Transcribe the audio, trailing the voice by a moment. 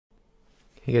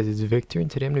Hey guys, it's Victor, and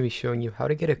today I'm going to be showing you how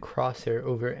to get a crosshair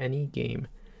over any game.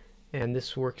 And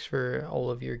this works for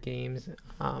all of your games.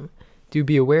 Do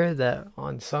be aware that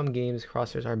on some games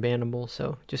crosshairs are bannable,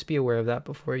 so just be aware of that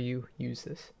before you use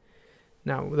this.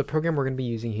 Now, the program we're going to be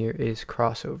using here is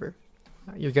Crossover.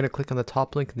 You're going to click on the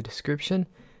top link in the description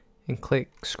and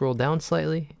scroll down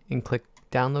slightly and click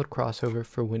Download Crossover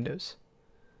for Windows.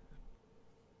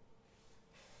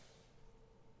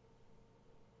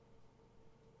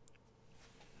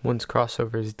 Once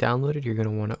Crossover is downloaded, you're going to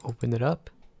want to open it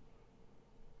up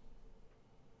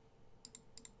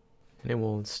and it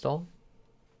will install.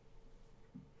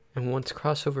 And once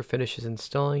Crossover finishes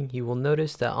installing, you will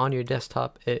notice that on your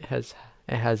desktop it has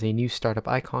a new startup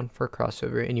icon for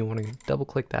Crossover, and you want to double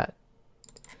click that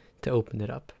to open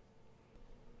it up.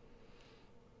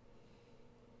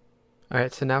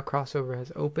 Alright, so now Crossover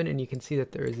has opened and you can see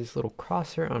that there is this little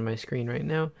crosshair on my screen right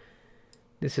now.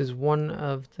 This is one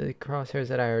of the crosshairs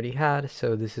that I already had,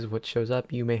 so this is what shows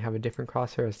up. You may have a different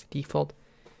crosshair as the default.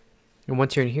 And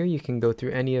once you're in here, you can go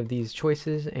through any of these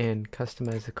choices and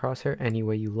customize the crosshair any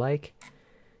way you like.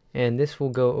 And this will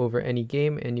go over any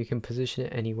game, and you can position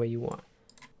it any way you want.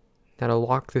 Now to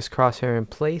lock this crosshair in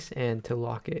place and to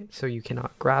lock it so you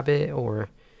cannot grab it,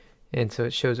 and so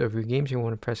it shows over your games, you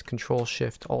want to press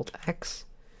Control-Shift-Alt-X.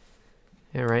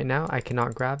 And right now I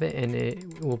cannot grab it, and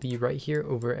it will be right here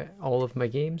over all of my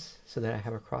games so that I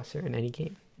have a crosshair in any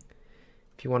game.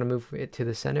 If you want to move it to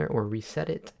the center or reset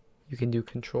it, you can do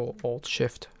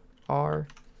Control-Alt-Shift-R,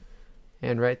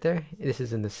 and right there, this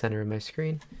is in the center of my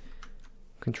screen.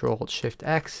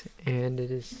 Control-Alt-Shift-X, and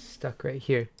it is stuck right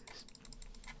here.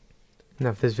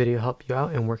 Now if this video helped you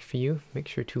out and worked for you, make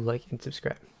sure to like and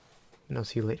subscribe, and I'll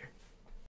see you later.